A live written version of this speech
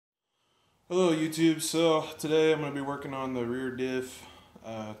Hello YouTube, so today I'm going to be working on the rear diff,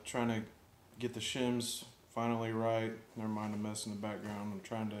 trying to get the shims finally right. Never mind the mess in the background. I'm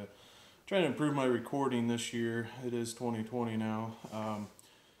trying to improve my recording this year. It is 2020 now. I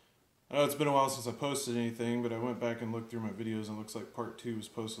know it's been a while since I posted anything, but I went back and looked through my videos and it looks like part 2 was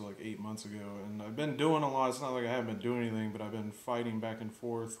posted like 8 months ago. And I've been doing a lot. It's not like I haven't been doing anything, but I've been fighting back and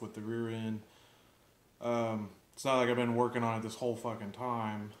forth with the rear end. It's not like I've been working on it this whole fucking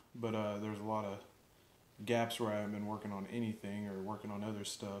time, but there's a lot of gaps where I haven't been working on anything or working on other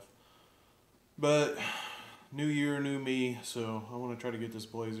stuff. But new year, new me, so I want to try to get this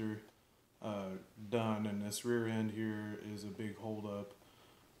Blazer done, and this rear end here is a big holdup.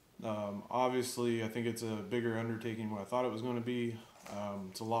 Obviously, I think it's a bigger undertaking than what I thought it was going to be.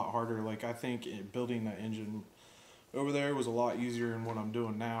 It's a lot harder. Like, I think building that engine over there was a lot easier than what I'm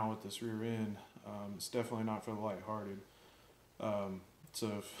doing now with this rear end. It's definitely not for the lighthearted.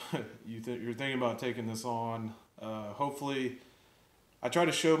 So if you're thinking about taking this on, hopefully, I try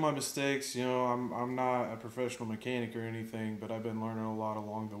to show my mistakes. You know, I'm not a professional mechanic or anything, but I've been learning a lot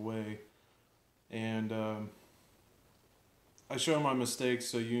along the way, and I show my mistakes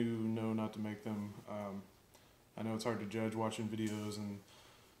so you know not to make them. I know it's hard to judge watching videos and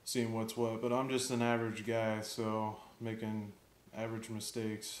seeing what's what, but I'm just an average guy, so making average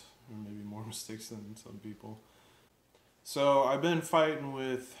mistakes, or maybe more mistakes than some people. So I've been fighting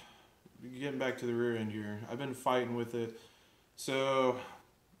with, getting back to the rear end here, I've been fighting with it. So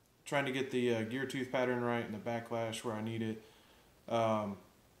trying to get the gear tooth pattern right and the backlash where I need it.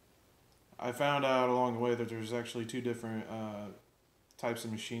 I found out along the way that there's actually two different types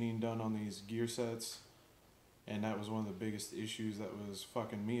of machining done on these gear sets, and that was one of the biggest issues that was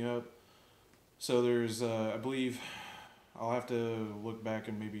fucking me up. So there's, I believe, I'll have to look back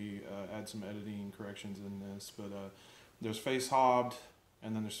and maybe add some editing corrections in this, but there's face hobbed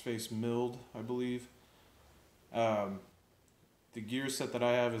and then there's face milled, I believe. The gear set that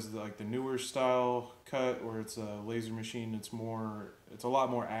I have is like the newer style cut, where it's a laser machine. It's a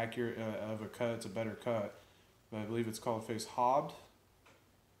lot more accurate of a cut. It's a better cut, but I believe it's called face hobbed.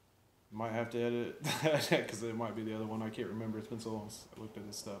 Might have to edit because it might be the other one. I can't remember. It's been so long since I looked at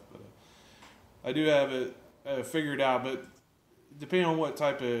this stuff, but I do have it figured out. But depending on what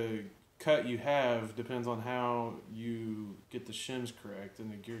type of cut you have, depends on how you get the shims correct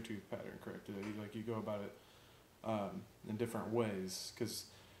and the gear tooth pattern corrected. Like, you go about it in different ways. Because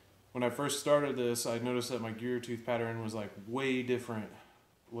when I first started this, I noticed that my gear tooth pattern was like way different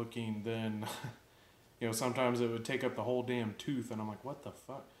looking than, you know, sometimes it would take up the whole damn tooth, and I'm like, what the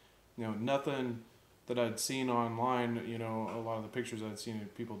fuck? You know, nothing that I'd seen online, you know, a lot of the pictures I'd seen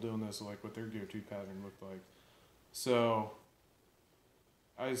of people doing this, like what their gear tooth pattern looked like. So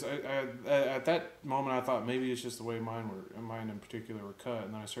at that moment I thought maybe it's just the way mine in particular were cut,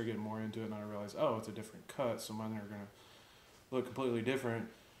 and then I started getting more into it and I realized, oh, it's a different cut, so mine are gonna look completely different.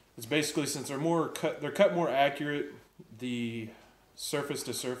 It's basically, since they're cut more accurate, the surface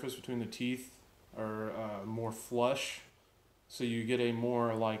to surface between the teeth are more flush, so you get a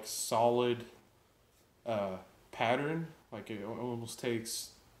more like solid pattern. Like, it almost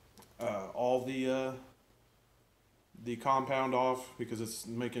takes all the compound off, because it's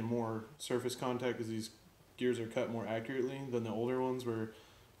making more surface contact, because these gears are cut more accurately than the older ones where,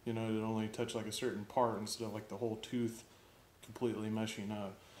 you know, it only touch like a certain part instead of like the whole tooth completely meshing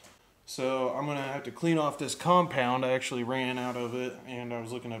up. So I'm gonna have to clean off this compound. I actually ran out of it, and I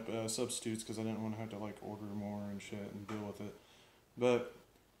was looking up substitutes because I didn't want to have to like order more and shit and deal with it. But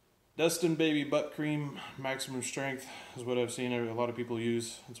Dustin Baby Butt Cream Maximum Strength is what I've seen a lot of people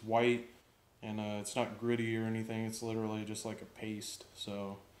use. It's white, and it's not gritty or anything. It's literally just like a paste,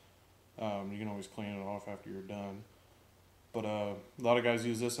 so you can always clean it off after you're done. But a lot of guys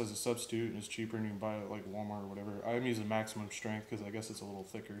use this as a substitute, and it's cheaper, and you can buy it at like Walmart or whatever. I'm using Maximum Strength because I guess it's a little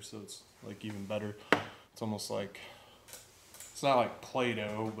thicker, so it's like even better. It's almost like, it's not like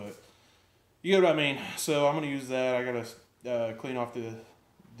Play-Doh, but you get what I mean. So I'm gonna use that. I gotta clean off the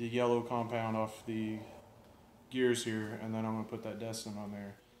yellow compound off the gears here, and then I'm gonna put that Destin on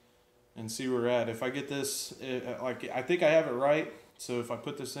there and see where we're at. If I get this, like, I think I have it right. So if I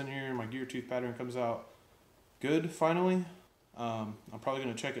put this in here and my gear tooth pattern comes out good finally, I'm probably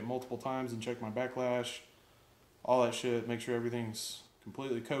going to check it multiple times and check my backlash, all that shit, make sure everything's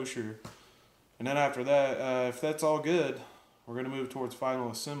completely kosher. And then after that, if that's all good, we're going to move towards final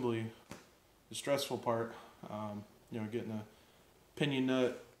assembly, the stressful part, you know, getting the pinion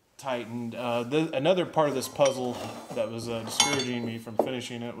nut tightened. Another part of this puzzle that was discouraging me from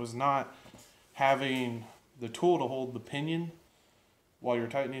finishing it was not having the tool to hold the pinion while you're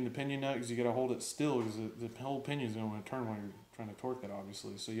tightening the pinion nut, because you got to hold it still, because the whole pinion is going to turn when you're trying to torque that,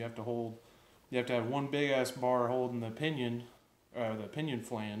 obviously. So you have to hold you have to have one big ass bar holding the pinion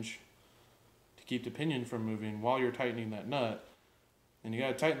flange to keep the pinion from moving while you're tightening that nut. And you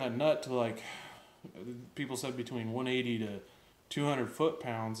gotta tighten that nut to like, people said between 180 to 200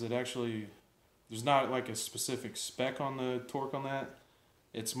 foot-pounds. It actually, there's not like a specific spec on the torque on that.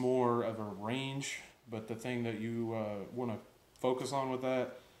 It's more of a range, but the thing that you want to focus on with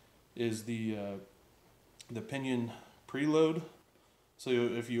that is the pinion preload. So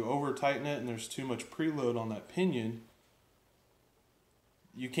if you over tighten it and there's too much preload on that pinion,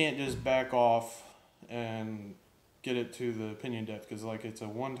 you can't just back off and get it to the pinion depth, because like it's a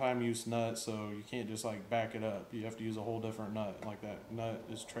one-time use nut, so you can't just like back it up. You have to use a whole different nut. Like that nut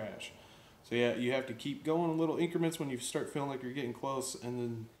is trash. So yeah, you have to keep going in little increments when you start feeling like you're getting close, and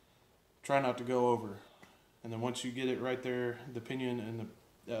then try not to go over. And then once you get it right there, the pinion and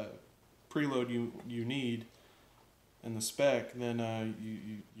the preload you need and the spec, then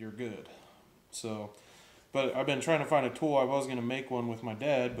you're good. So, but I've been trying to find a tool. I was gonna make one with my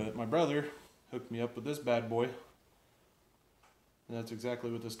dad, but my brother hooked me up with this bad boy. And that's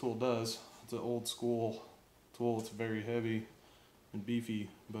exactly what this tool does. It's an old school tool. It's very heavy and beefy,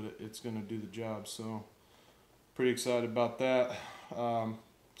 but it's going to do the job. So pretty excited about that.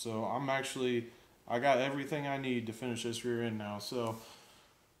 So I got everything I need to finish this rear end now. So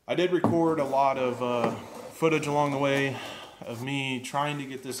I did record a lot of footage along the way of me trying to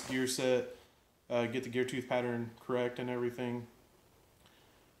get this gear set, get the gear tooth pattern correct and everything.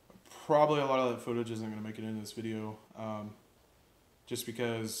 Probably a lot of that footage isn't going to make it into this video. Just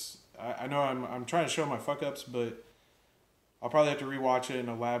because I know I'm trying to show my fuck ups, but I'll probably have to rewatch it and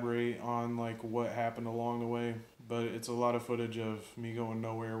elaborate on like what happened along the way. But it's a lot of footage of me going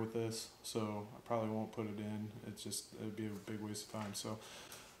nowhere with this, so I probably won't put it in. It'd be a big waste of time. So,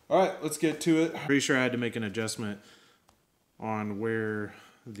 all right, let's get to it. Pretty sure I had to make an adjustment on where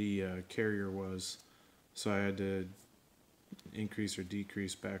the carrier was, so I had to increase or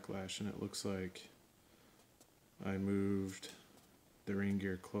decrease backlash, and it looks like I moved the ring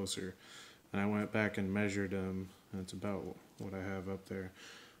gear closer, and I went back and measured them. That's about what I have up there.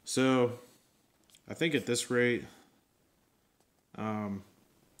 So I think at this rate, I'm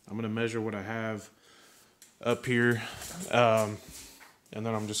gonna measure what I have up here, and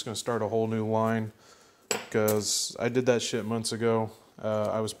then I'm just gonna start a whole new line, because I did that shit months ago.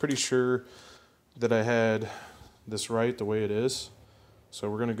 I was pretty sure that I had this right the way it is, so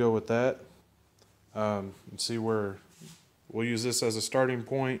we're gonna go with that, and see where. We'll use this as a starting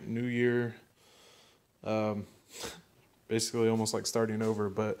point, new year, basically almost like starting over,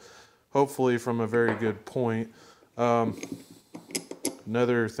 but hopefully from a very good point. Another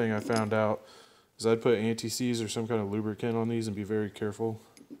thing I found out is I'd put anti-seize or some kind of lubricant on these and be very careful.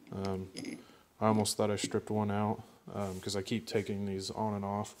 I almost thought I stripped one out, because I keep taking these on and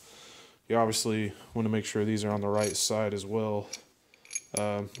off. You obviously want to make sure these are on the right side as well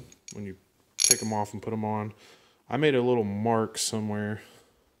when you take them off and put them on. I made a little mark somewhere.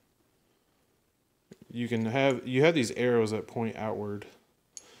 You have these arrows that point outward,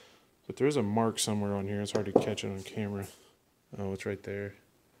 but there's a mark somewhere on here. It's hard to catch it on camera. Oh, it's right there.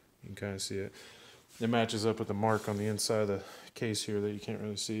 You can kind of see it. It matches up with the mark on the inside of the case here that you can't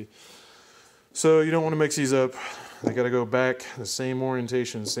really see. So you don't want to mix these up. They got to go back the same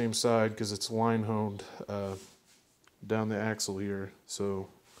orientation, same side, because it's line honed down the axle here. So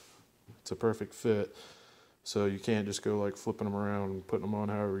it's a perfect fit. So you can't just go like flipping them around and putting them on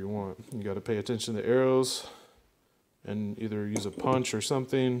however you want. You got to pay attention to the arrows and either use a punch or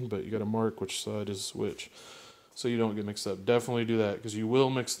something, but you got to mark which side is which, so you don't get mixed up. Definitely do that, because you will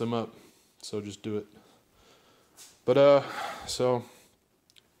mix them up. So just do it. But so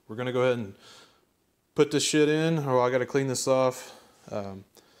we're gonna go ahead and put this shit in. Oh, I got to clean this off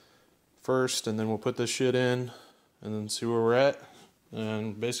first, and then we'll put this shit in and then see where we're at.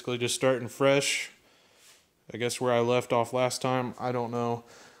 And basically just starting fresh. I guess where I left off last time, I don't know.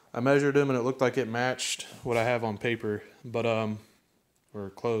 I measured them and it looked like it matched what I have on paper, but or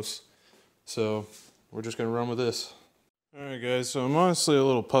close. So we're just gonna run with this. All right, guys. So I'm honestly a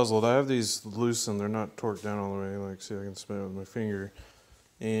little puzzled. I have these loose and they're not torqued down all the way. Like, see, I can spin it with my finger.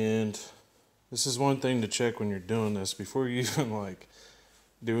 And this is one thing to check when you're doing this before you even like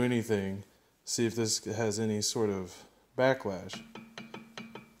do anything. See if this has any sort of backlash.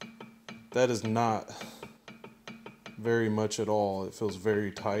 That is not very much at all. It feels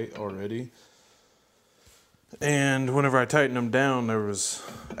very tight already. And whenever I tightened them down, there was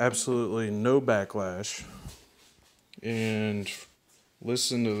absolutely no backlash. And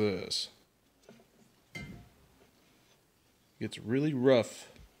listen to this. It gets really rough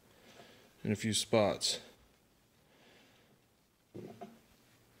in a few spots.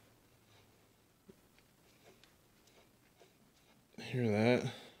 hear that?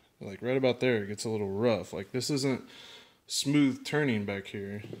 Like right about there, it gets a little rough. Like this isn't smooth turning back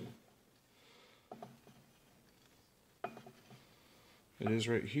here. It is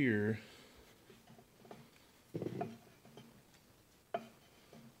right here.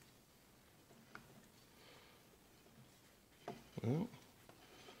 Well,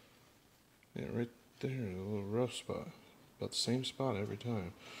 yeah, right there, a little rough spot. About the same spot every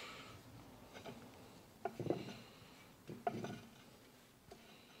time.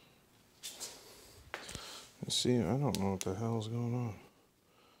 See, I don't know what the hell's going on.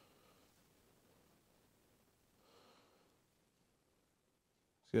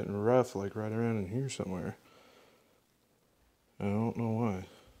 It's getting rough, like right around in here somewhere. I don't know why.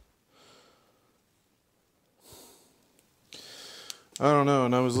 I don't know,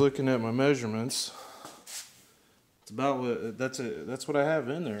 and I was looking at my measurements. It's about what that's what I have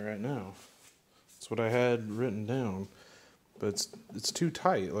in there right now. That's what I had written down. But it's too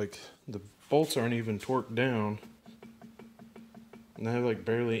tight. Like the bolts aren't even torqued down. And I have like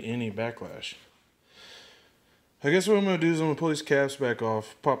barely any backlash. I guess what I'm going to do is I'm going to pull these caps back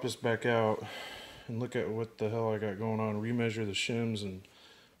off, pop this back out, and look at what the hell I got going on, remeasure the shims, and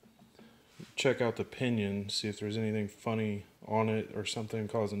check out the pinion, see if there's anything funny on it or something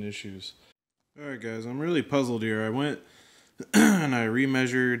causing issues. Alright guys, I'm really puzzled here. I went and I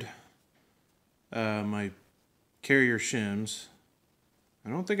remeasured my carrier shims. I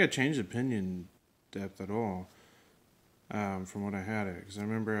don't think I changed the pinion depth at all. From what I had it, because I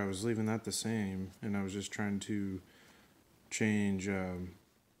remember I was leaving that the same, and I was just trying to change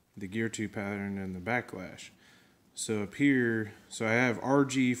the gear tube pattern and the backlash. So up here, so I have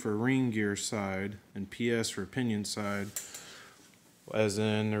RG for ring gear side and PS for pinion side, as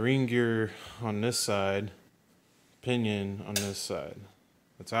in the ring gear on this side, pinion on this side.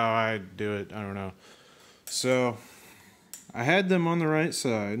 That's how I do it. I don't know. So I had them on the right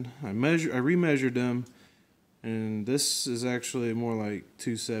side. I remeasured them. And this is actually more like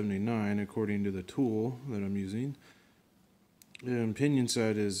 279 according to the tool that I'm using. And pinion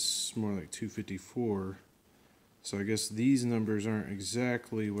side is more like 254. So I guess these numbers aren't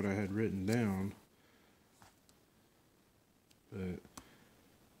exactly what I had written down. But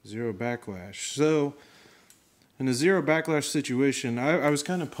zero backlash. So in a zero backlash situation, I was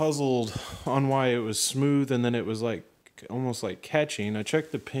kind of puzzled on why it was smooth and then it was like almost like catching. I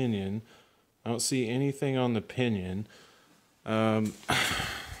checked the pinion. I don't see anything on the pinion.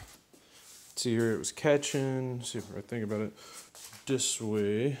 See here, it was catching. See if I think about it this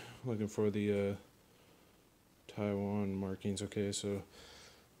way. Looking for the Taiwan markings. Okay, so,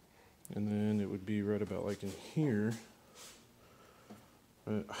 and then it would be right about like in here.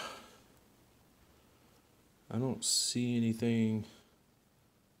 But I don't see anything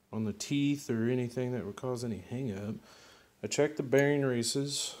on the teeth or anything that would cause any hang up. I checked the bearing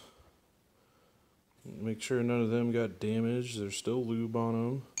races. Make sure none of them got damaged. There's still lube on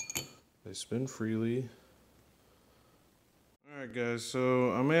them. They spin freely. Alright guys,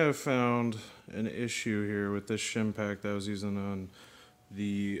 so I may have found an issue here with this shim pack that I was using on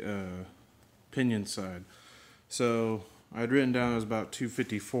the pinion side. So I'd written down it was about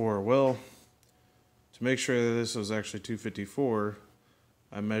 254. Well, to make sure that this was actually 254,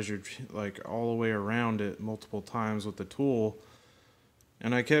 I measured like all the way around it multiple times with the tool,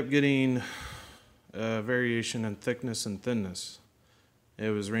 and I kept getting variation in thickness and thinness. It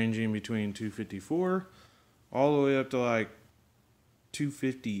was ranging between 254 all the way up to like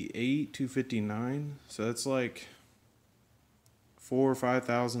 258, 259. So that's like 4,000 or 5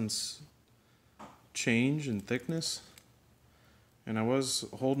 thousandths change in thickness. And I was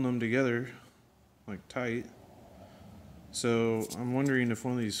holding them together like tight. So I'm wondering if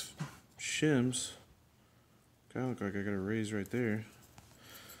one of these shims, kind of look like I got a raise right there.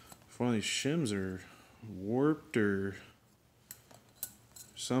 If one of these shims are warped or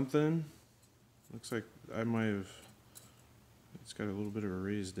something. Looks like I might have, it's got a little bit of a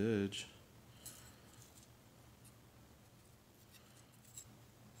raised edge.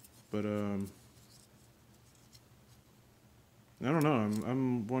 But I don't know,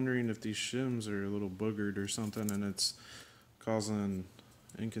 I'm wondering if these shims are a little boogered or something and it's causing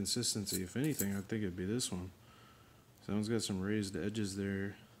inconsistency. If anything, I think it'd be this one. So one's got some raised edges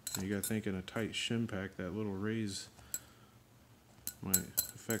there. And you gotta think in a tight shim pack, that little raise might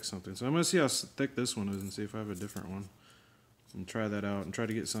affect something. So I'm gonna see how thick this one is and see if I have a different one. And try that out and try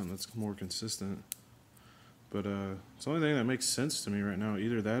to get something that's more consistent. But it's the only thing that makes sense to me right now.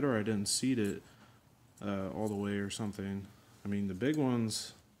 Either that or I didn't seat it all the way or something. I mean, the big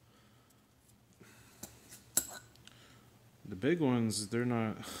ones, they're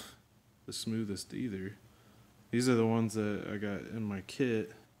not the smoothest either. These are the ones that I got in my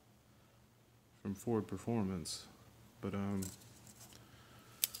kit from Ford Performance. But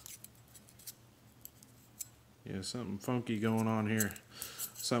yeah, something funky going on here.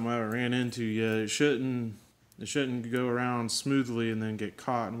 Something I haven't ran into yet. It shouldn't go around smoothly and then get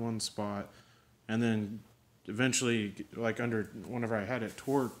caught in one spot, and then eventually, like whenever I had it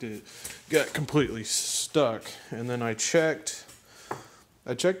torqued, it got completely stuck. And then I checked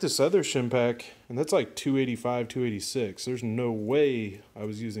this other shim pack, and that's like 285, 286. There's no way I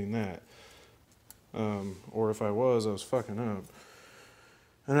was using that. Or if I was fucking up.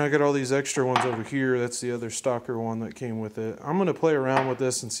 And I got all these extra ones over here. That's the other stocker one that came with it. I'm going to play around with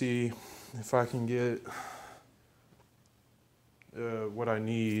this and see if I can get what I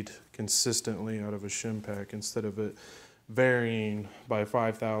need consistently out of a shim pack instead of it varying by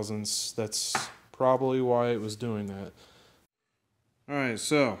 5,000ths. That's probably why it was doing that. Alright,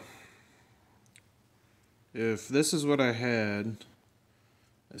 so if this is what I had,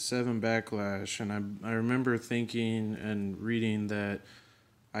 a 7 Backlash, and I remember thinking and reading that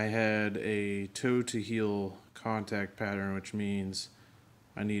I had a toe to heel contact pattern, which means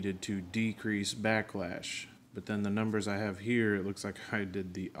I needed to decrease backlash. But then the numbers I have here, it looks like I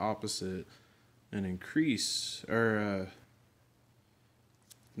did the opposite and increase, or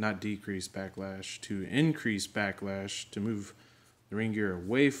not decrease backlash, to increase backlash to move the ring gear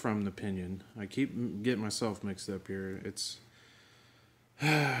away from the pinion. I keep getting myself mixed up here.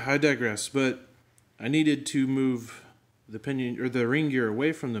 I digress, but I needed to move the pinion or the ring gear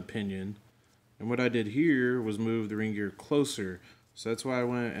away from the pinion, and what I did here was move the ring gear closer. So that's why I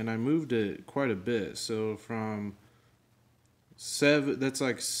went and I moved it quite a bit. So from 7, that's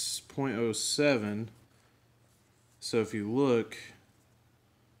like 0.07. So if you look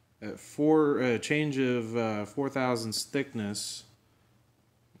at change of 4,000ths thickness,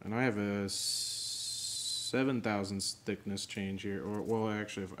 and I have a 7,000ths thickness change here, or well,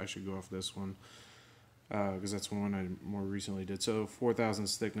 actually, I should go off this one. Because that's one I more recently did. So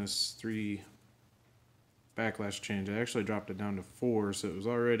 4,000ths thickness, 3 backlash change. I actually dropped it down to 4, so it was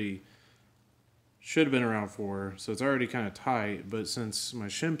already, should have been around 4, so it's already kind of tight. But since my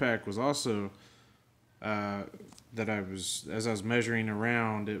shim pack was also, as I was measuring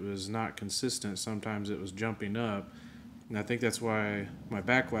around, it was not consistent. Sometimes it was jumping up, and I think that's why my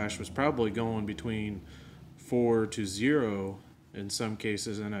backlash was probably going between 4 to 0 in some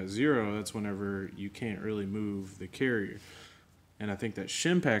cases, and at 0, that's whenever you can't really move the carrier. And I think that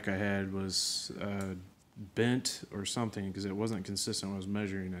shim pack I had was bent or something because it wasn't consistent when I was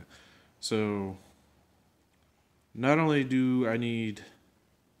measuring it. So not only do I need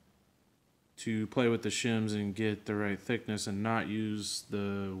to play with the shims and get the right thickness and not use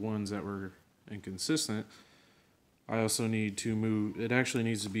the ones that were inconsistent, I also need to move, it actually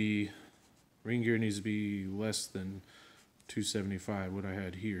needs to be, ring gear needs to be less than 275, what I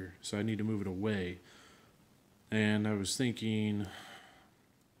had here. So I need to move it away. And I was thinking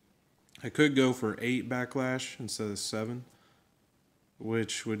I could go for 8 backlash instead of 7,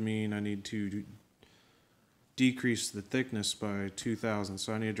 which would mean I need to decrease the thickness by 2,000.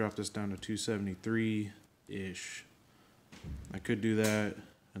 So I need to drop this down to 273-ish. I could do that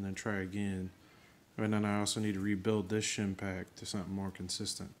and then try again. And then I also need to rebuild this shim pack to something more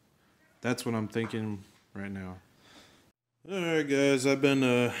consistent. That's what I'm thinking right now. Alright guys, I've been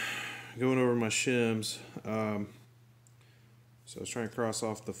going over my shims. So I was trying to cross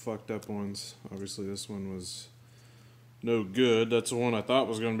off the fucked up ones. Obviously this one was no good. That's the one I thought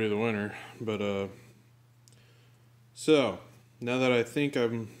was going to be the winner. But so now that I think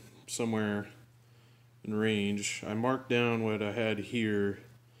I'm somewhere in range, I marked down what I had here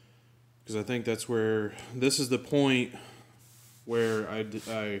because I think that's where, this is the point where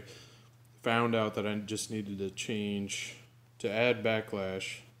I found out that I just needed to change to add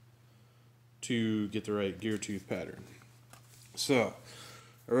backlash to get the right gear tooth pattern. So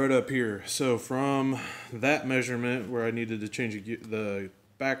I wrote up here, so from that measurement where I needed to change the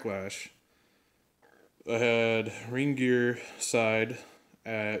backlash, I had ring gear side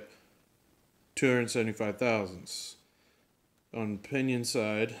at 275 thousandths. On pinion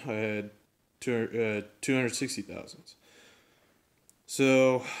side, I had 260 thousandths.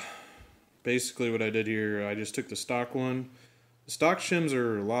 So basically what I did here, I just took the stock one. The stock shims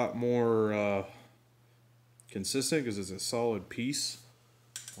are a lot more consistent because it's a solid piece.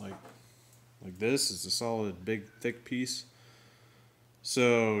 Like this, it's a solid, big, thick piece.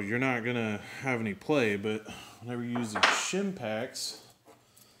 So you're not gonna have any play, but whenever you use these shim packs,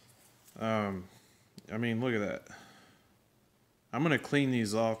 I mean, look at that. I'm gonna clean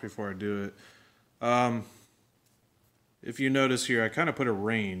these off before I do it. If you notice here, I kind of put a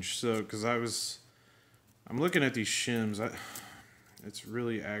range, so because I was I'm looking at these shims. It's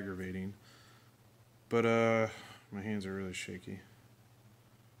really aggravating. But my hands are really shaky.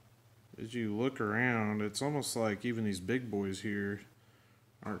 As you look around, it's almost like even these big boys here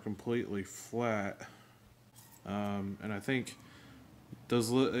aren't completely flat. And I think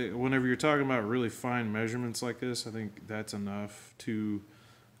whenever you're talking about really fine measurements like this, I think that's enough to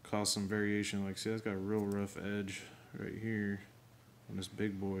cause some variation. Like, see, that's got a real rough edge right here on this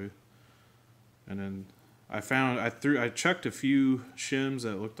big boy. And then I chucked a few shims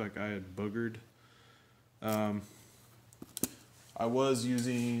that looked like I had boogered. I was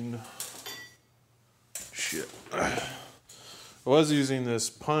using this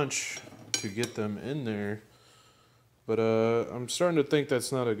punch to get them in there, but I'm starting to think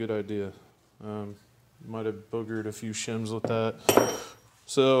that's not a good idea. Might have boogered a few shims with that.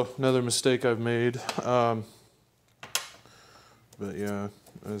 So another mistake I've made. But yeah,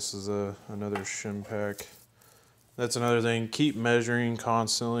 this is another shim pack. That's another thing. Keep measuring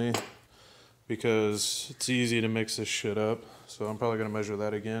constantly because it's easy to mix this shit up. So I'm probably gonna measure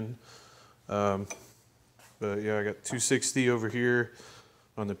that again. But yeah, I got 260 over here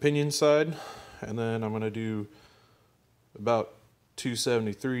on the pinion side, and then I'm gonna do about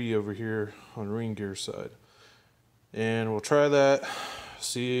 273 over here on ring gear side. And we'll try that,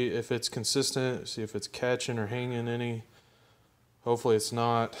 see if it's consistent, see if it's catching or hanging any. Hopefully it's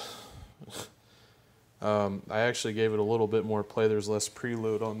not. I actually gave it a little bit more play. There's less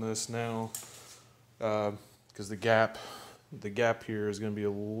preload on this now because the gap here is going to be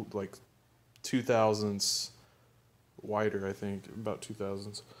like 2 thousandths wider, I think, about 2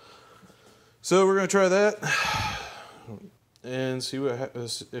 thousandths. So we're going to try that and see what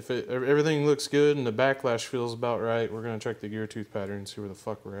happens. If everything looks good and the backlash feels about right, we're going to check the gear tooth pattern and see where the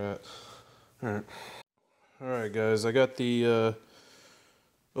fuck we're at. All right, guys, I got the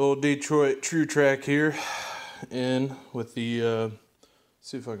old Detroit True Track here in with the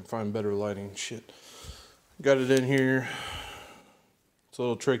see if I can find better lighting. Shit, got it in here. It's a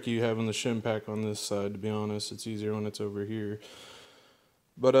little tricky having the shim pack on this side, to be honest. It's easier when it's over here.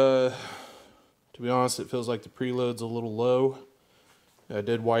 But to be honest, it feels like the preload's a little low. I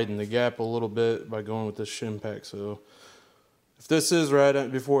did widen the gap a little bit by going with this shim pack, so if this is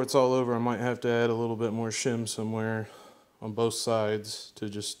right before it's all over, I might have to add a little bit more shim somewhere on both sides to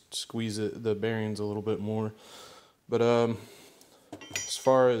just squeeze the bearings a little bit more. But as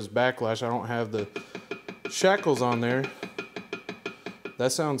far as backlash, I don't have the shackles on there.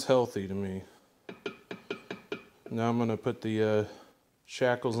 That sounds healthy to me. Now I'm gonna put the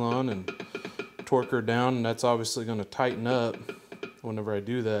shackles on and torque her down, and that's obviously gonna tighten up whenever I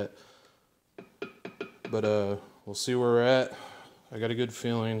do that. But we'll see where we're at. I got a good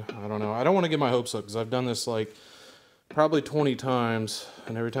feeling. I don't know. I don't want to get my hopes up because I've done this like probably 20 times,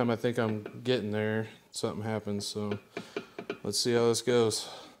 and every time I think I'm getting there, something happens. So let's see how this goes.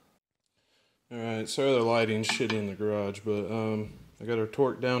 Alright, sorry the lighting's shitty in the garage, but I got her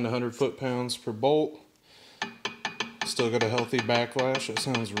torqued down to 100 foot-pounds per bolt. Still got a healthy backlash. That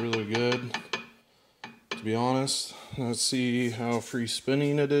sounds really good, to be honest. Let's see how free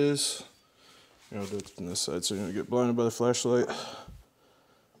spinning it is. I'll do it from this side so you're gonna get blinded by the flashlight.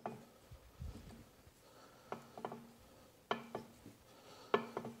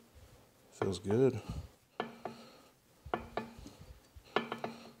 Feels good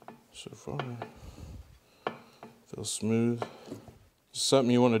so far. Feels smooth. It's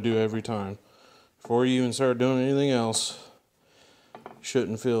something you want to do every time. Before you even start doing anything else, you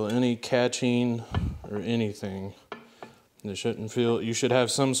shouldn't feel any catching or anything. You should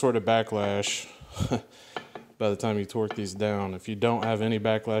have some sort of backlash by the time you torque these down. If you don't have any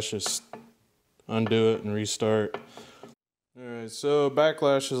backlash, just undo it and restart. Alright, so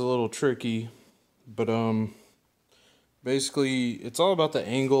backlash is a little tricky, but basically it's all about the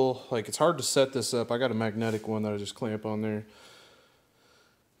angle. Like, it's hard to set this up. I got a magnetic one that I just clamp on there.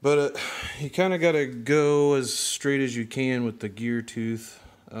 But you kind of got to go as straight as you can with the gear tooth.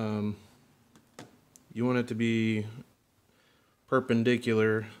 You want it to be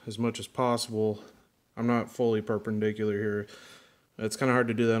perpendicular as much as possible. I'm not fully perpendicular here. It's kind of hard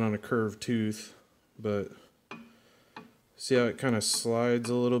to do that on a curved tooth, but see how it kind of slides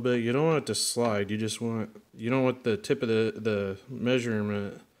a little bit? You don't want it to slide. You don't want the tip of the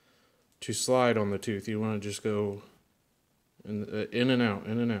measurement to slide on the tooth. You want to just go in and out,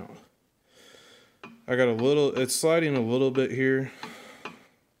 in and out. I got it's sliding a little bit here.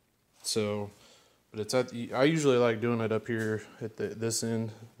 So, but I usually like doing it up here at this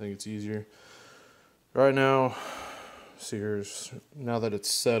end. I think it's easier. Right now, see now that it's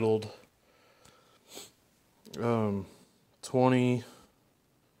settled, 20,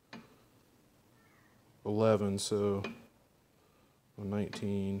 11, so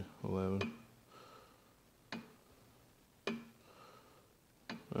 19, 11.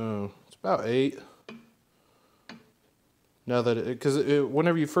 Oh, it's about 8. Now that because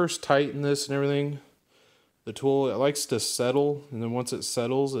whenever you first tighten this and everything, the tool, it likes to settle, and then once it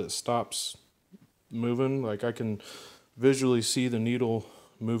settles, it stops moving. Like I can visually see the needle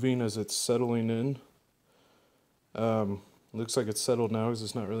moving as it's settling in. Looks like it's settled now because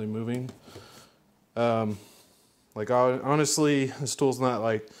it's not really moving. Like honestly, this tool's not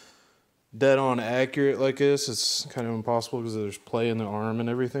like dead on accurate like this. It's kind of impossible because there's play in the arm and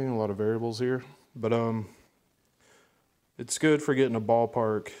everything, a lot of variables here. But it's good for getting a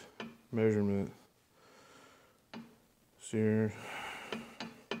ballpark measurement. So you're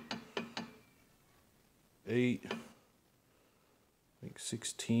 8, I think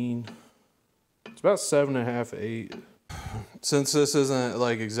 16. It's about 7.5, 8. Since this isn't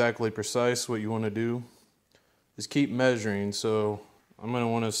like exactly precise, what you want to do is keep measuring. So I'm going to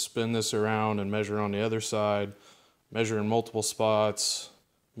want to spin this around and measure on the other side, measure in multiple spots,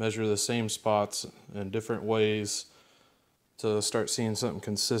 measure the same spots in different ways to start seeing something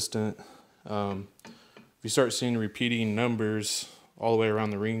consistent. If you start seeing repeating numbers all the way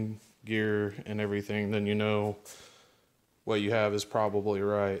around the ring gear and everything, then you know what you have is probably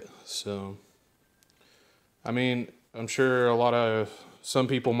right. So, I mean, I'm sure some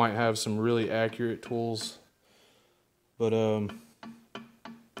people might have some really accurate tools, but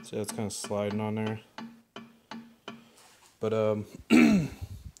see, that's kind of sliding on there. But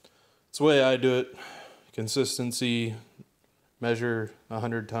it's the way I do it. Consistency, measure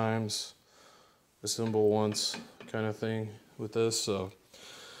 100 times, assemble once kind of thing with this. So,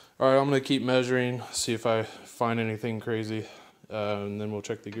 all right, I'm gonna keep measuring, see if I find anything crazy, and then we'll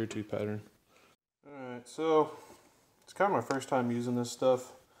check the gear tooth pattern. All right, so it's kind of my first time using this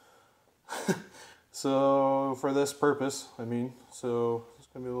stuff. So for this purpose, I mean, so it's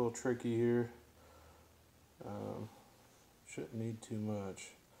gonna be a little tricky here. Shouldn't need too much.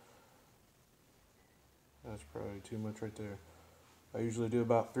 That's probably too much right there. I usually do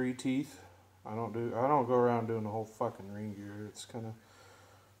about 3 teeth. I don't go around doing the whole fucking ring gear. It's kind of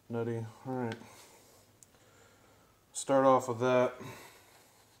nutty. All right. Start off with that.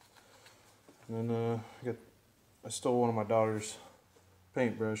 And then I stole one of my daughter's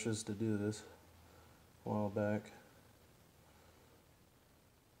paintbrushes to do this a while back.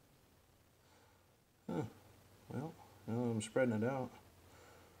 Huh. Well, now I'm spreading it out.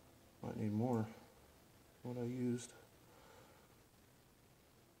 Might need more. What I used.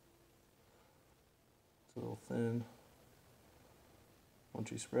 It's a little thin.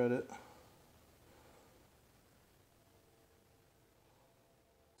 Once you spread it,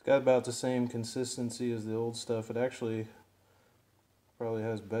 it's got about the same consistency as the old stuff. It actually probably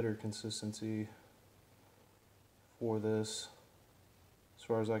has better consistency for this, as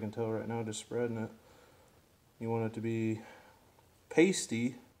far as I can tell right now, just spreading it. You want it to be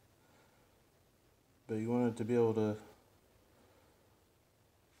pasty, but you want it to be able to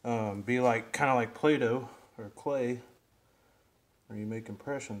be like kind of like Play-Doh or clay, where you make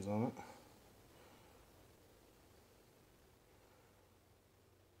impressions on it.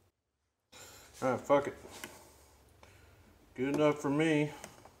 Alright, fuck it. Good enough for me.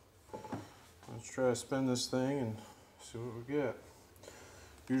 Let's try to spin this thing and see what we get.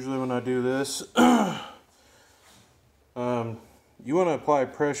 Usually when I do this, you want to apply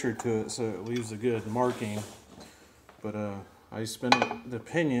pressure to it so it leaves a good marking. But I spin the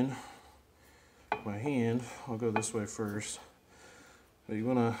pinion with my hand. I'll go this way first. But you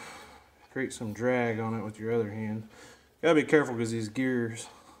want to create some drag on it with your other hand. You gotta be careful because these gears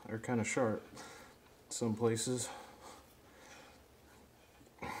are kind of sharp in some places.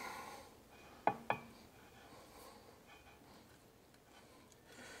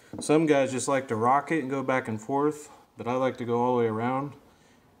 Some guys just like to rock it and go back and forth, but I like to go all the way around.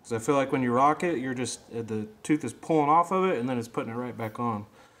 Because I feel like when you rock it, you're just, the tooth is pulling off of it and then it's putting it right back on.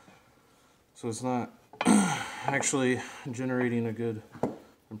 So it's not actually generating a good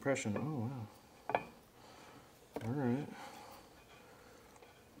impression. Oh, wow. All right.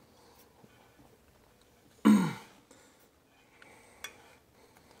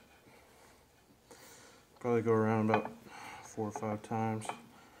 Probably go around about 4 or 5 times.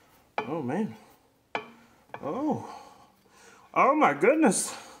 Oh, man. Oh. Oh, my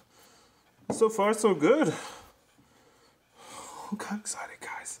goodness. So far, so good. I'm kind of excited,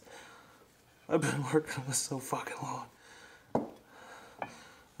 guys. I've been working on this so fucking long.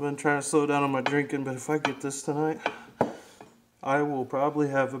 I've been trying to slow down on my drinking, but if I get this tonight, I will probably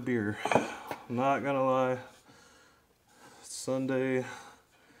have a beer. I'm not gonna lie. It's Sunday.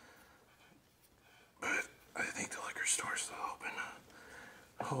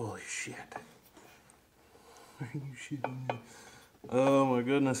 Holy shit. Are you shitting me? Oh my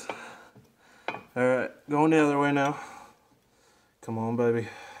goodness. Alright, going the other way now. Come on, baby.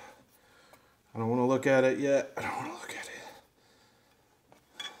 I don't want to look at it yet. I don't want to look at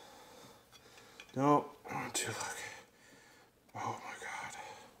it. No, I don't want to look. Oh my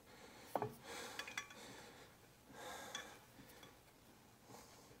god.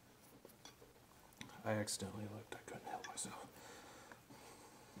 I accidentally looked. I couldn't help myself.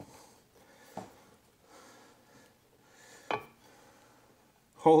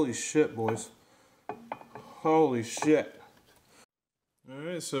 Holy shit, boys. Holy shit.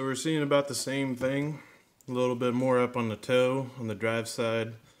 Alright, so we're seeing about the same thing. A little bit more up on the toe, on the drive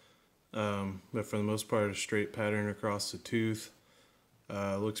side. But for the most part, a straight pattern across the tooth.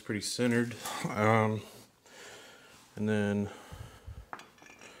 Looks pretty centered. And then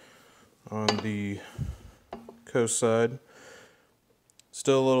on the coast side,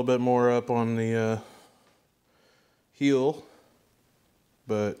 still a little bit more up on the heel,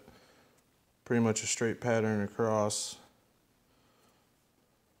 but pretty much a straight pattern across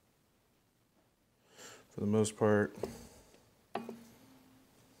for the most part.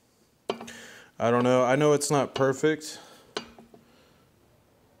 I don't know. I know it's not perfect,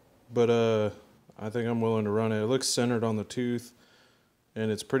 but I think I'm willing to run it. It looks centered on the tooth,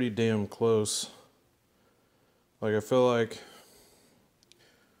 and it's pretty damn close. Like, I feel like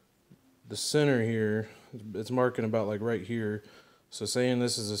the center here, it's marking about like right here. So saying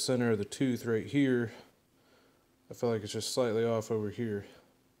this is the center of the tooth right here, I feel like it's just slightly off over here.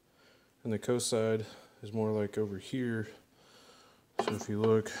 And the coast side is more like over here. So if you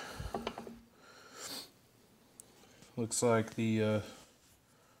look, looks like the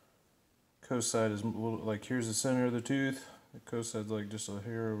coast side is a little, like here's the center of the tooth. The coast side's like just a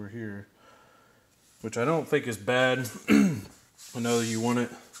hair over here, which I don't think is bad. I know that you want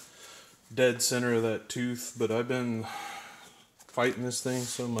it dead center of that tooth, but I've been fighting this thing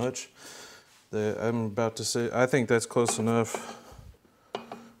so much that I'm about to say I think that's close enough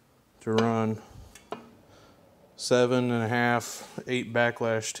to run 7.5, 8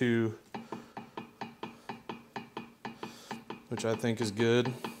 Backlash 2, which I think is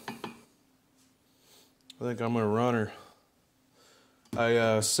good. I think I'm gonna run her.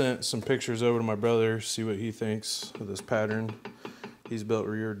 I sent some pictures over to my brother, see what he thinks of this pattern. He's built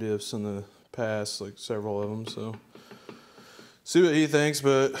rear diffs in the past, like several of them, so see what he thinks,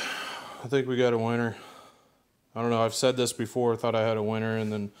 but I think we got a winner. I don't know, I've said this before, thought I had a winner,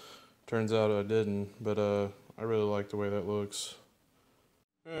 and then turns out I didn't, but I really like the way that looks.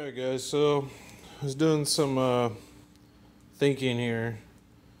 Alright guys, so I was doing some thinking here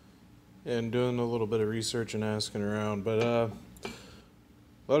and doing a little bit of research and asking around, but a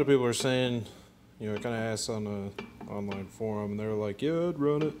lot of people are saying, you know, I kind of asked on an online forum, and they were like, yeah, I'd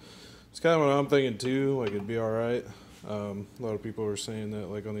run it. It's kind of what I'm thinking too, like it'd be alright. A lot of people are saying that,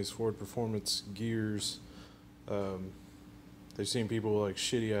 like on these Ford Performance gears, they've seen people with like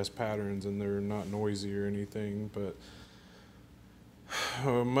shitty ass patterns and they're not noisy or anything, but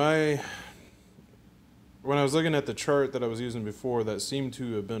when I was looking at the chart that I was using before, that seemed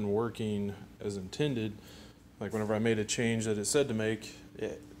to have been working as intended. Like whenever I made a change that it said to make,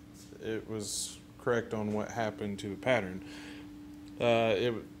 it was correct on what happened to the pattern.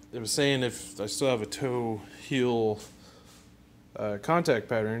 It was saying if I still have a toe heel contact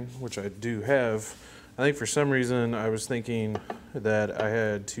pattern, which I do have, I think for some reason I was thinking that I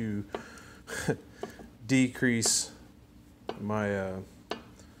had to decrease my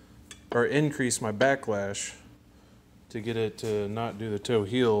or increase my backlash to get it to not do the toe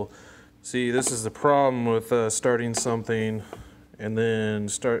heel. See, this is the problem with starting something and then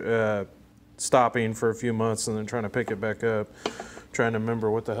stopping for a few months and then trying to pick it back up, trying to remember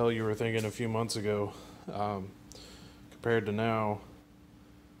what the hell you were thinking a few months ago compared to now.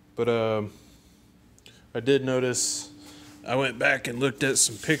 But I did notice, I went back and looked at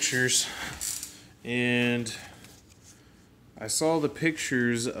some pictures, and I saw the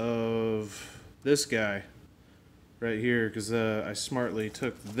pictures of this guy right here, because I smartly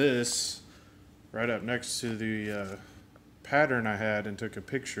took this right up next to the pattern I had and took a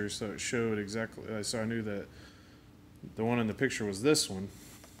picture, so it showed exactly, so I knew that the one in the picture was this one.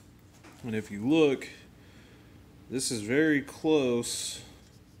 And if you look, this is very close,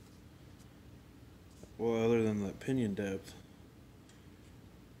 well, other than the pinion depth,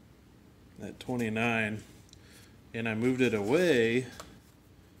 at 29, and I moved it away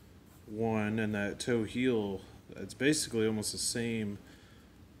one, and that toe heel, it's basically almost the same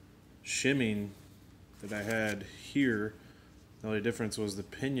shimming that I had here. The only difference was the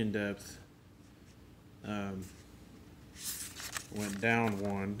pinion depth. went down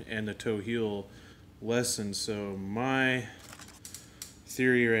 1 and the toe heel lessened. So my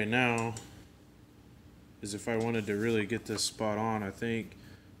theory right now is if I wanted to really get this spot on, I think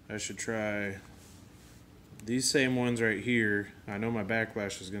I should try these same ones right here. I know my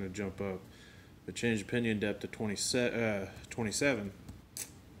backlash is going to jump up, but change the pinion depth to 27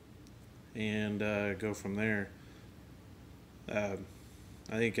 and go from there. I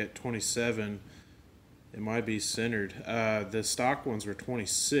think at 27 it might be centered. The stock ones were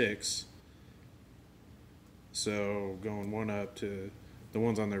 26, so going 1 up to the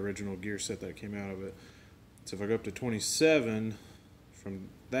ones on the original gear set that came out of it. So if I go up to 27 from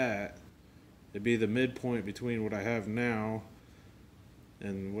that, it'd be the midpoint between what I have now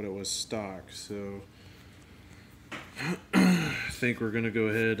and what it was stock. So I think we're gonna go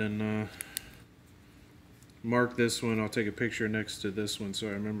ahead and mark this one. I'll take a picture next to this one so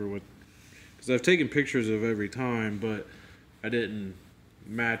I remember what, because I've taken pictures of every time, but I didn't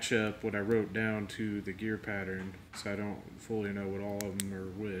match up what I wrote down to the gear pattern, so I don't fully know what all of them are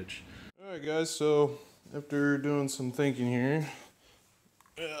which. Alright guys, so after doing some thinking here,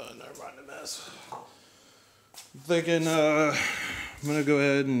 never mind the mess. I'm thinking I'm gonna go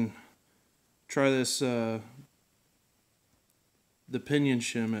ahead and try this the pinion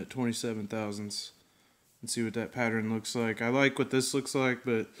shim at 27 thousandths and see what that pattern looks like. I like what this looks like,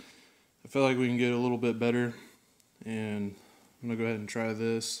 but I feel like we can get a little bit better, and I'm gonna go ahead and try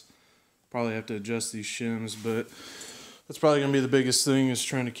this. Probably have to adjust these shims, but that's probably gonna be the biggest thing, is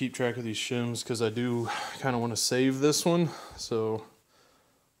trying to keep track of these shims, because I do kind of want to save this one, so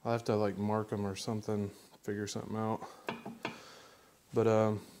I'll have to like mark them or something, figure something out. But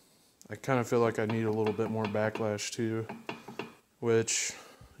I kind of feel like I need a little bit more backlash too, which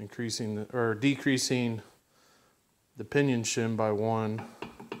decreasing the pinion shim by 1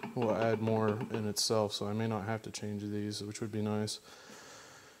 will add more in itself, so I may not have to change these, which would be nice.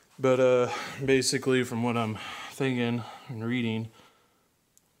 But basically, from what I'm thinking and reading,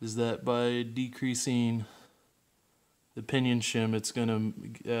 is that by decreasing the pinion shim, it's gonna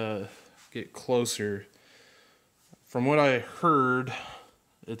get closer. From what I heard,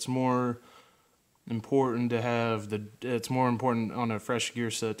 it's more important to have it's more important on a fresh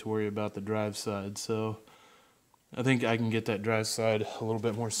gear set to worry about the drive side. So I think I can get that drive side a little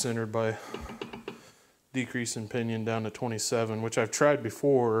bit more centered by decreasing pinion down to 27, which I've tried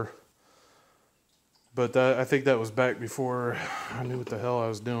before, but I think that was back before I knew what the hell I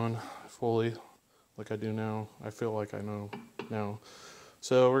was doing fully, like I do now. I feel like I know now.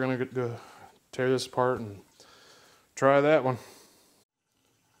 So we're gonna go tear this apart and try that one.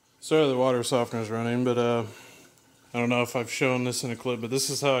 Sorry the water softener's running, but I don't know if I've shown this in a clip, but this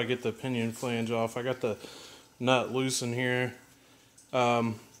is how I get the pinion flange off. I got the nut loose in here.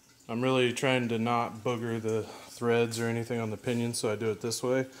 I'm really trying to not booger the threads or anything on the pinion, so I do it this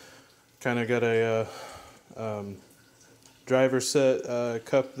way. Kind of got a driver set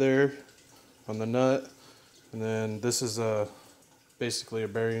cup there on the nut, and then this is basically a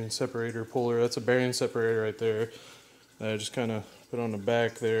bearing separator puller. That's a bearing separator right there that I just kind of put on the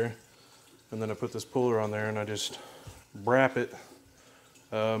back there, and then I put this puller on there and I just wrap it.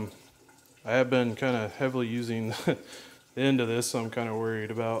 I have been kind of heavily using the end of this, so I'm kind of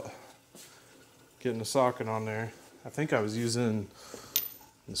worried about getting the socket on there. I think I was using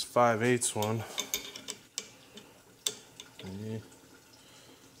this 5/8 one.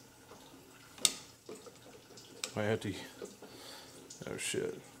 I had to, oh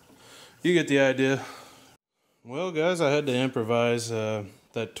shit. You get the idea. Well guys, I had to improvise.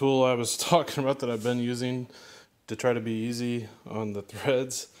 That tool I was talking about that I've been using to try to be easy on the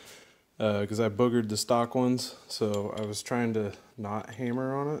threads, because I boogered the stock ones, so I was trying to not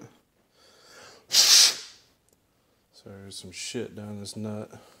hammer on it. So there's some shit down this nut.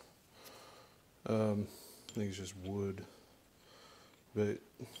 I think it's just wood. But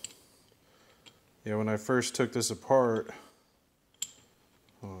yeah, when I first took this apart,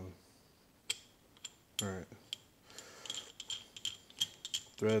 alright,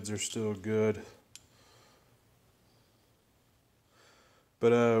 threads are still good.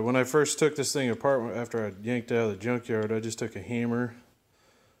 But when I first took this thing apart, after I yanked it out of the junkyard, I just took a hammer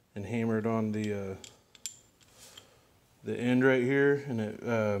and hammered on the end right here, and it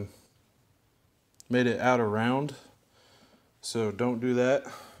made it out of round. So don't do that.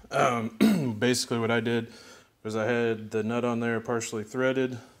 Basically what I did was I had the nut on there partially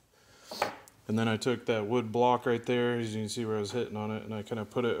threaded, and then I took that wood block right there, as you can see where I was hitting on it, and I kind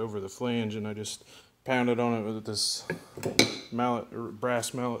of put it over the flange, and I just pounded on it with this mallet, or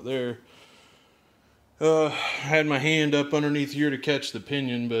brass mallet there. I had my hand up underneath here to catch the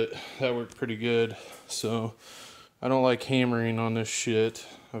pinion, but that worked pretty good. So I don't like hammering on this shit.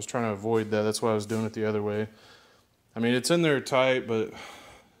 I was trying to avoid that. That's why I was doing it the other way. I mean, it's in there tight, but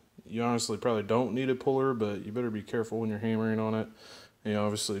you honestly probably don't need a puller, but you better be careful when you're hammering on it. And you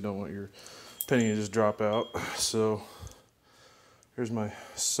obviously don't want your pinion to just drop out. So here's my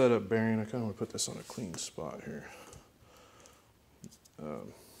setup bearing. I kind of want to put this on a clean spot here.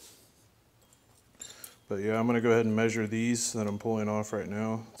 But yeah, I'm going to go ahead and measure these that I'm pulling off right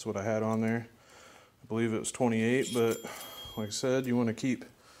now. That's what I had on there. I believe it was 28, but like I said, you want to keep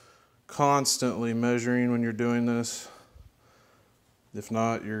constantly measuring when you're doing this. If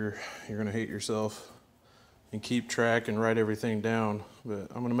not, you're going to hate yourself. And keep track and write everything down. But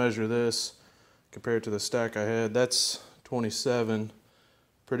I'm going to measure this compared to the stack I had. That's 27,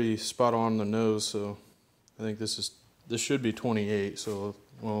 pretty spot on the nose. So I think this should be 28. So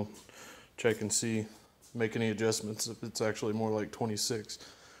we'll check and see, make any adjustments if it's actually more like 26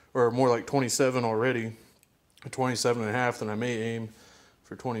 or more like 27 already, or 27 and a half. Then I may aim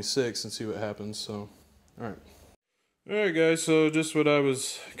for 26 and see what happens. So all right. Alright guys, so just what I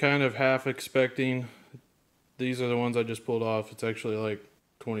was kind of half expecting. These are the ones I just pulled off. It's actually like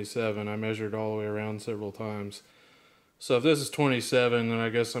 27. I measured all the way around several times. So if this is 27, then I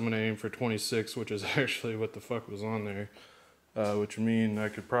guess I'm going to aim for 26, which is actually what the fuck was on there. Which would mean I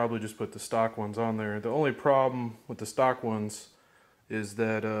could probably just put the stock ones on there. The only problem with the stock ones is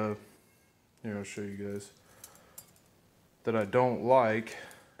that, here I'll show you guys, that I don't like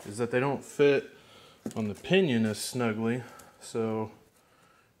is that they don't fit on the pinion as snugly. So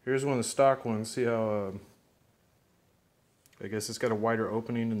here's one of the stock ones. See how I guess it's got a wider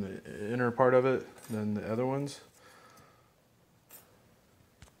opening in the inner part of it than the other ones.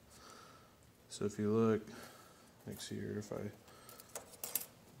 So if you look next here, if I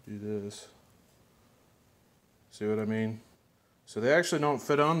do this, see what I mean? So they actually don't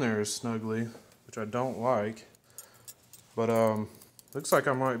fit on there as snugly, which I don't like. But looks like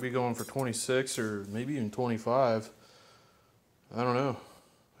I might be going for 26 or maybe even 25. I don't know,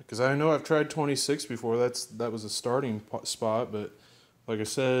 because I know I've tried 26 before. That was a starting spot, but like I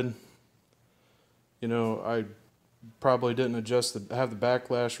said, you know, I probably didn't have the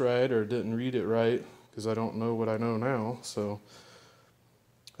backlash right, or didn't read it right, because I don't know what I know now. So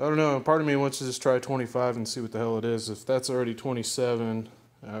I don't know. Part of me wants to just try 25 and see what the hell it is. If that's already 27,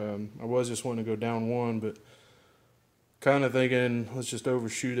 I was just wanting to go down one, but kind of thinking let's just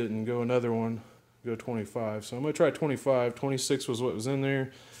overshoot it and go another one, go 25. So I'm going to try 25. 26 was what was in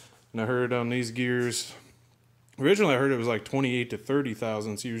there, and I heard on these gears, originally I heard it was like 28 to 30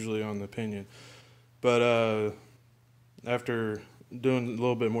 thousandths usually on the pinion, but after doing a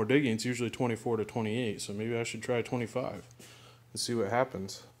little bit more digging, it's usually 24 to 28. So maybe I should try 25 and see what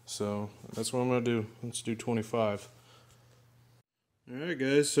happens. So that's what I'm going to do. Let's do 25. Alright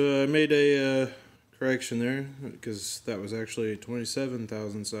guys, so I made a correction there, because that was actually 27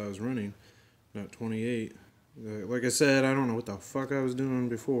 thousandths I was running, not 28. Like I said, I don't know what the fuck I was doing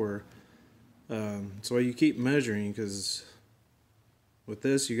before. So you keep measuring, because with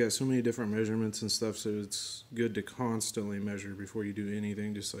this you got so many different measurements and stuff, so it's good to constantly measure before you do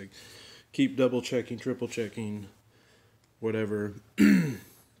anything. Just like keep double checking, triple checking, whatever.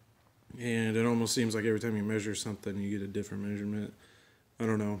 And it almost seems like every time you measure something you get a different measurement. I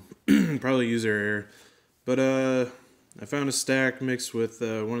don't know. Probably user error. But I found a stack mixed with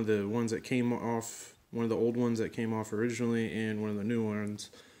one of the ones that came off, one of the old ones that came off originally, and one of the new ones.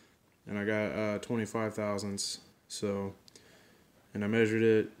 And I got 25 thousandths. So, and I measured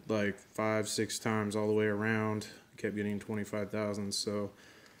it like 5-6 times all the way around. I kept getting 25 thousandths. So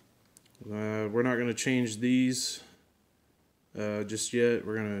we're not going to change these just yet.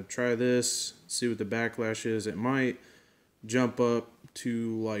 We're going to try this, see what the backlash is. It might jump up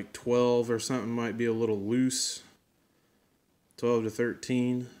to like 12 or something, might be a little loose, 12 to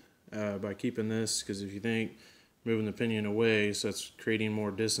 13 by keeping this, because if you think moving the pinion away, so that's creating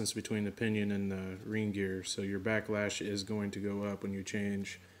more distance between the pinion and the ring gear, so your backlash is going to go up when you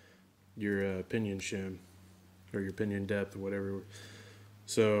change your pinion shim or your pinion depth or whatever.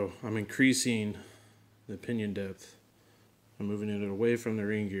 So I'm increasing the pinion depth. I'm moving it away from the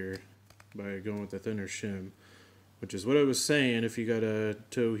ring gear by going with the thinner shim, which is what I was saying if you got a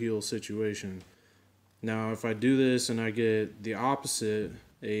toe heel situation. Now if I do this and I get the opposite,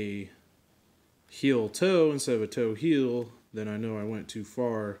 a heel toe instead of a toe heel, then I know I went too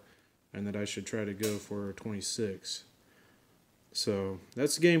far and that I should try to go for 26. So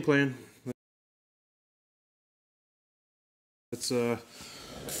that's the game plan. Let's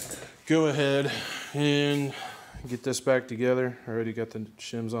go ahead and get this back together. I already got the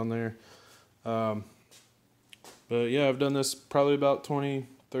shims on there. But yeah, I've done this probably about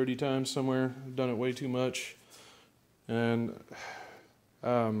 20-30 times somewhere. I've done it way too much. And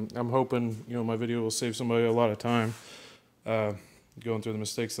I'm hoping, you know, my video will save somebody a lot of time going through the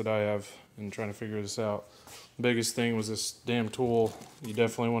mistakes that I have and trying to figure this out. The biggest thing was this damn tool. You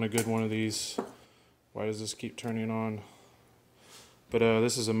definitely want a good one of these. Why does this keep turning on? But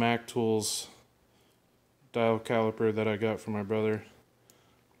this is a Mac Tools dial caliper that I got from my brother.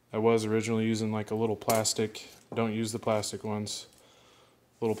 I was originally using like a little plastic, don't use the plastic ones,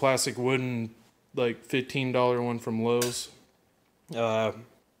 little plastic wooden like $15 one from Lowe's.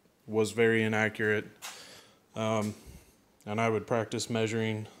 Was very inaccurate, and I would practice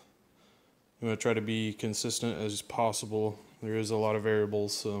measuring. I'm going to try to be consistent as possible. There is a lot of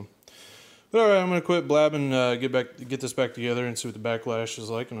variables, so. But all right, I'm going to quit blabbing, get this back together and see what the backlash is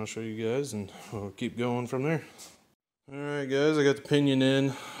like, and I'll show you guys, and we'll keep going from there. All right, guys, I got the pinion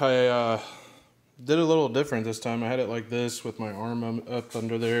in. I did a little different this time. I had it like this with my arm up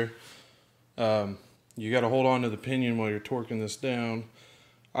under there. You got to hold on to the pinion while you're torquing this down.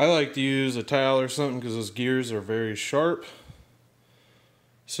 I like to use a towel or something because those gears are very sharp.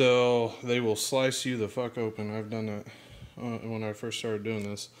 So they will slice you the fuck open. I've done that when I first started doing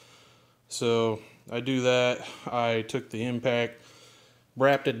this. So I do that. I took the impact,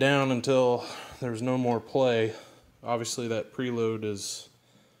 wrapped it down until there's no more play. Obviously that preload is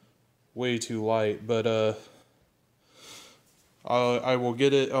way too light, but I will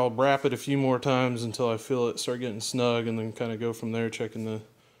get it, I'll wrap it a few more times until I feel it start getting snug, and then kind of go from there, checking the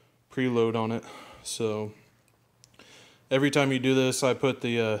preload on it. So every time you do this, I put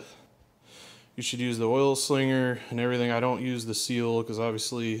the you should use the oil slinger and everything. I don't use the seal because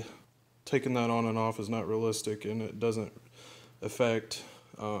obviously taking that on and off is not realistic, and it doesn't affect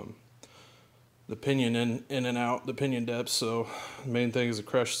the pinion in and out, the pinion depth. So the main thing is a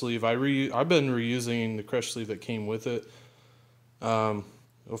crush sleeve. I've been reusing the crush sleeve that came with it.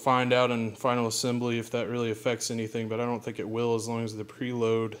 We'll find out in final assembly if that really affects anything, but I don't think it will, as long as the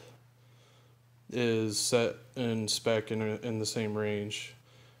preload is set in spec in the same range.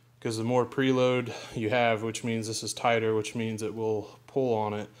 Because the more preload you have, which means this is tighter, which means it will pull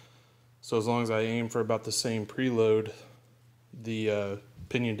on it. So as long as I aim for about the same preload, the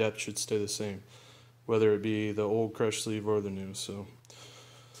pinion depth should stay the same, whether it be the old crush sleeve or the new. So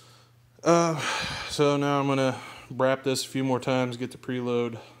now I'm gonna wrap this a few more times, get the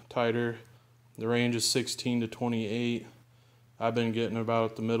preload tighter. The range is 16 to 28. I've been getting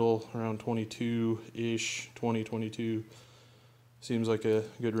about the middle, around 22-ish, 20, 22. Seems like a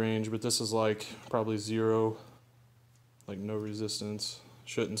good range, but this is like probably zero, like no resistance.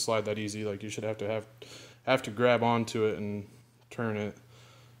 Shouldn't slide that easy. Like you should have to grab onto it and turn it,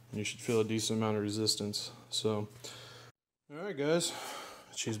 and you should feel a decent amount of resistance. So, all right, guys.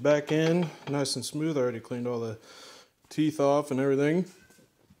 She's back in, nice and smooth. I already cleaned all the teeth off and everything.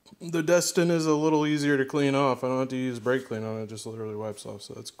 The S10 is a little easier to clean off. I don't have to use brake clean on it. It just literally wipes off,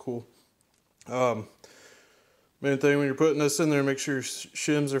 so that's cool. Main thing when you're putting this in there, make sure your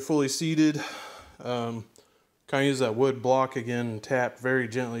shims are fully seated. Kind of use that wood block again and tap very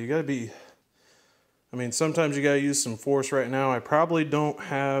gently. You gotta be, I mean, sometimes you gotta use some force. Right now I probably don't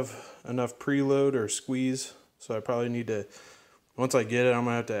have enough preload or squeeze, so I probably need to, once I get it, I'm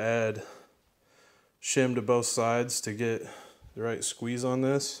gonna have to add shim to both sides to get the right squeeze on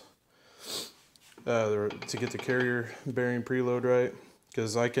this, to get the carrier bearing preload right.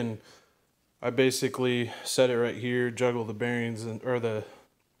 Because I basically set it right here, juggle the bearings or the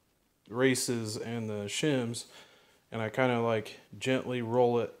races and the shims, and I kind of like gently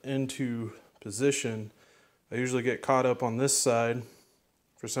roll it into position. I usually get caught up on this side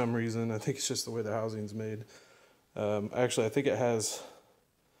for some reason. I think it's just the way the housing's made. Actually, I think it has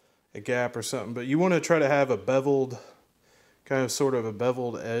a gap or something, but you want to try to have a beveled, kind of sort of a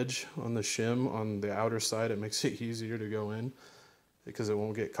beveled edge on the shim on the outer side. It makes it easier to go in because it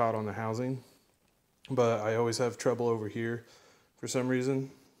won't get caught on the housing. But I always have trouble over here for some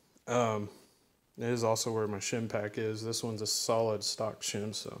reason. It is also where my shim pack is. This one's a solid stock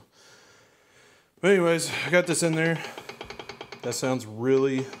shim, so. But anyways, I got this in there. That sounds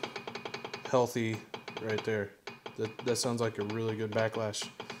really healthy right there. That sounds like a really good backlash.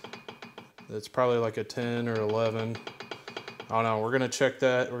 That's probably like a 10 or 11. I don't know. We're going to check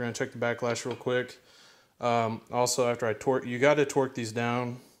that. We're going to check the backlash real quick. Also, after I torque, you got to torque these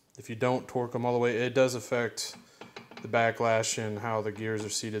down. If you don't torque them all the way, it does affect the backlash and how the gears are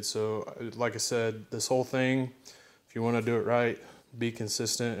seated. So like I said, this whole thing, if you want to do it right, be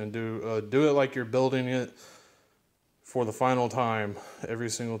consistent and do it like you're building it for the final time, every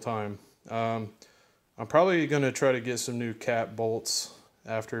single time. I'm probably going to try to get some new cap bolts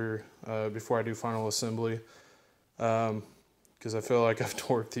after before I do final assembly, because I feel like I've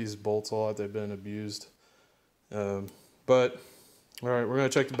torqued these bolts a lot. They've been abused, But all right, we're gonna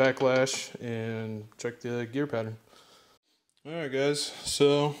check the backlash and check the gear pattern. All right, guys.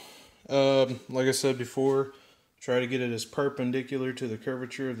 So, like I said before, try to get it as perpendicular to the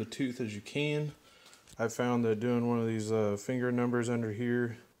curvature of the tooth as you can. I found that doing one of these finger numbers under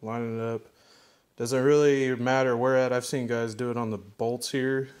here, lining it up, doesn't really matter where at. I've seen guys do it on the bolts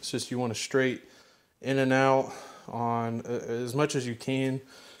here. It's just you want to straight in and out on as much as you can,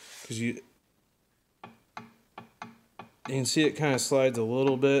 because you can see it kind of slides a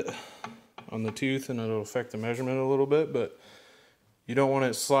little bit on the tooth and it'll affect the measurement a little bit, but you don't want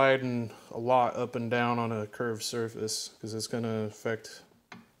it sliding a lot up and down on a curved surface because it's going to affect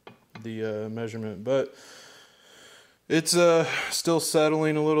the measurement. But it's still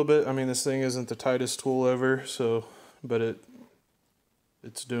settling a little bit. I mean, this thing isn't the tightest tool ever, so, but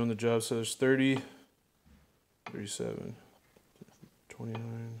it's doing the job. So there's 30, 37,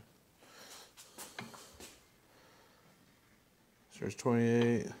 29. So there's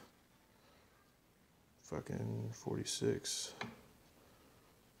 28, fucking 46.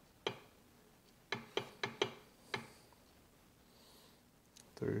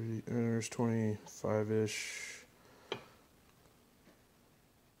 30, there's 25-ish.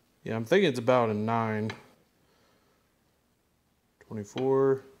 Yeah, I'm thinking it's about a 9.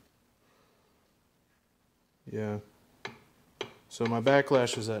 24. Yeah. So my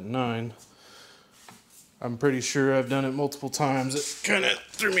backlash is at 9. I'm pretty sure I've done it multiple times. It kind of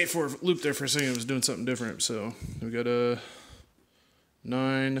threw me for a loop there for a second. It was doing something different. So we got a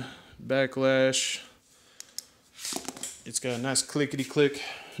 9 backlash. It's got a nice clickety click.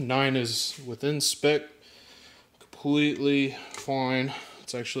 9 is within spec, completely fine.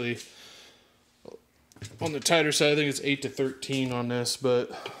 It's actually on the tighter side. I think it's 8 to 13 on this,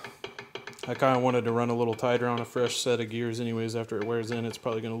 but I kind of wanted to run a little tighter on a fresh set of gears anyways. After it wears in, it's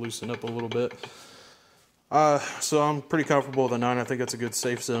probably going to loosen up a little bit. So I'm pretty comfortable with a 9. I think that's a good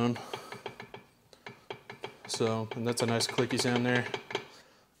safe zone. So, and that's a nice clicky sound there.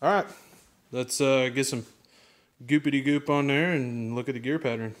 All right, let's get some goopity goop on there and look at the gear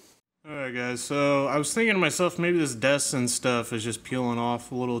pattern. Alright guys, so I was thinking to myself, maybe this S10 stuff is just peeling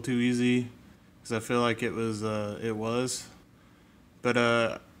off a little too easy, because I feel like it was. But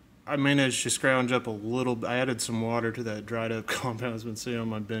I managed to scrounge up a little bit. I added some water to that dried up compound that's been sitting on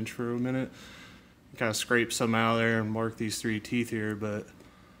my bench for a minute. Kind of scraped some out of there and marked these 3 teeth here, but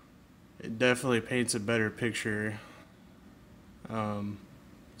it definitely paints a better picture.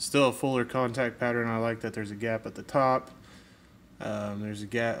 Still a fuller contact pattern. I like that there's a gap at the top. There's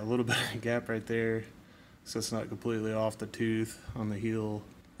a little bit of a gap right there, so it's not completely off the tooth on the heel,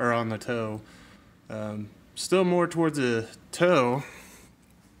 or on the toe. Still more towards the toe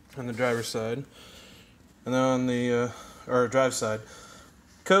on the driver's side. And then on the, or drive side.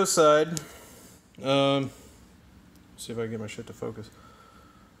 Co side, see if I can get my shit to focus.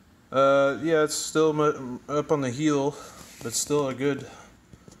 Yeah, it's still up on the heel, but still a good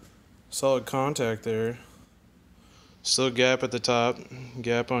solid contact there. Still a gap at the top,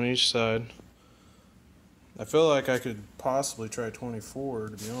 gap on each side. I feel like I could possibly try 24,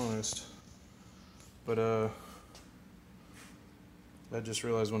 to be honest. But I just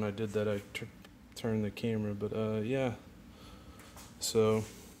realized when I did that I turned the camera. But yeah. So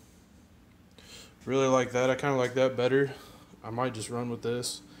really like that. I kind of like that better. I might just run with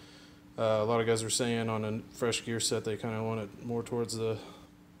this. A lot of guys were saying on a fresh gear set they kind of want it more towards the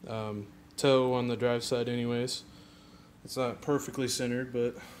toe on the drive side anyways. It's not perfectly centered,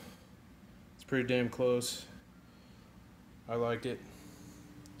 but it's pretty damn close. I like it.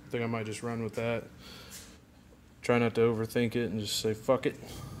 I think I might just run with that. Try not to overthink it and just say fuck it,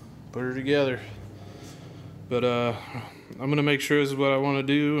 put her together. But I'm gonna make sure this is what I want to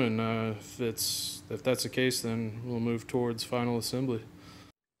do, and if that's the case, then we'll move towards final assembly.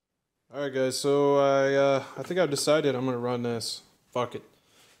 Alright guys, so I think I've decided I'm gonna run this. Fuck it.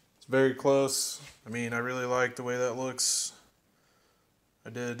 It's very close. I mean, I really like the way that looks. I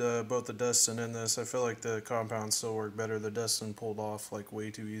did both the Dustin and this. I feel like the compound still worked better. The Dustin pulled off like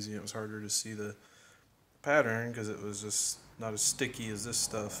way too easy. It was harder to see the pattern because it was just not as sticky as this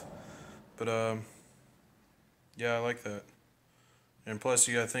stuff. But yeah, I like that. And plus,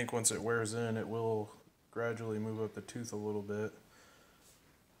 you gotta think once it wears in, it will gradually move up the tooth a little bit,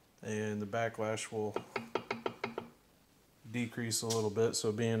 and the backlash will decrease a little bit.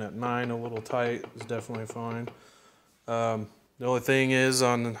 So being at 9 a little tight is definitely fine. The only thing is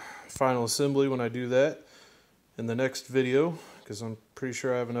on final assembly, when I do that in the next video, because I'm pretty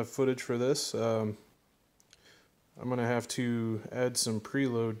sure I have enough footage for this, I'm gonna have to add some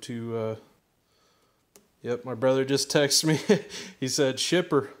preload to yep, my brother just texted me. He said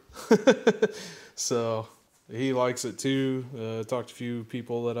shipper. So he likes it too. Talked to a few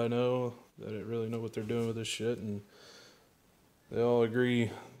people that I know that really know what they're doing with this shit, and they all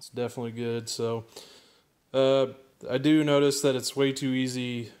agree it's definitely good. So I do notice that it's way too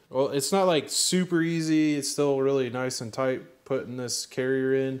easy. Well, it's not like super easy. It's still really nice and tight putting this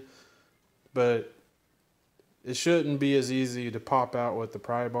carrier in, but it shouldn't be as easy to pop out with the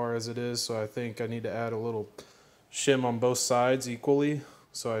pry bar as it is. So I think I need to add a little shim on both sides equally.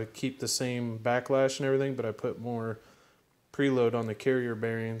 So I keep the same backlash and everything, but I put more preload on the carrier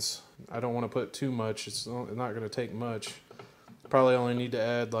bearings. I don't want to put too much. It's not going to take much. Probably only need to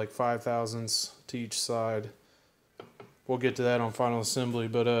add like 0.005 to each side. We'll get to that on final assembly,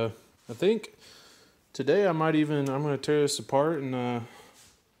 but I think today I'm going to tear this apart, and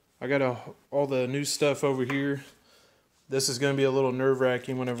I got all the new stuff over here. This is going to be a little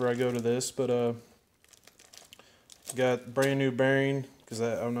nerve-wracking whenever I go to this, but got brand new bearing, because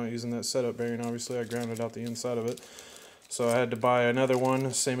I'm not using that setup bearing, obviously. I grounded out the inside of it. So I had to buy another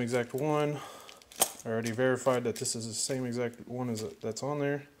one, same exact one. I already verified that this is the same exact one as that's on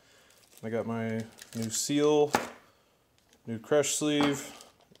there. I got my new seal, new crush sleeve,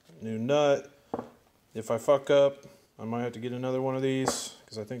 new nut. If I fuck up, I might have to get another one of these,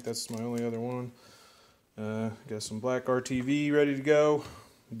 because I think that's my only other one. Got some black RTV ready to go,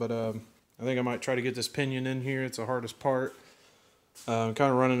 but I think I might try to get this pinion in here. It's the hardest part. I'm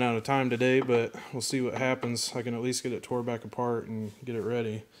kind of running out of time today, but we'll see what happens. I can at least get it tore back apart and get it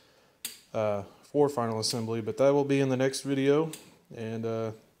ready for final assembly, but that will be in the next video.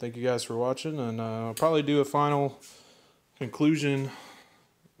 And thank you guys for watching, and I'll probably do a final conclusion,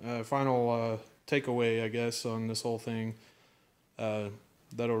 final takeaway, I guess, on this whole thing.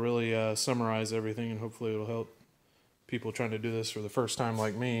 That'll really summarize everything, and hopefully it'll help people trying to do this for the first time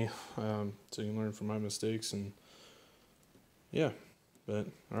like me, so you can learn from my mistakes. And yeah, but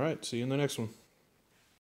all right, see you in the next one.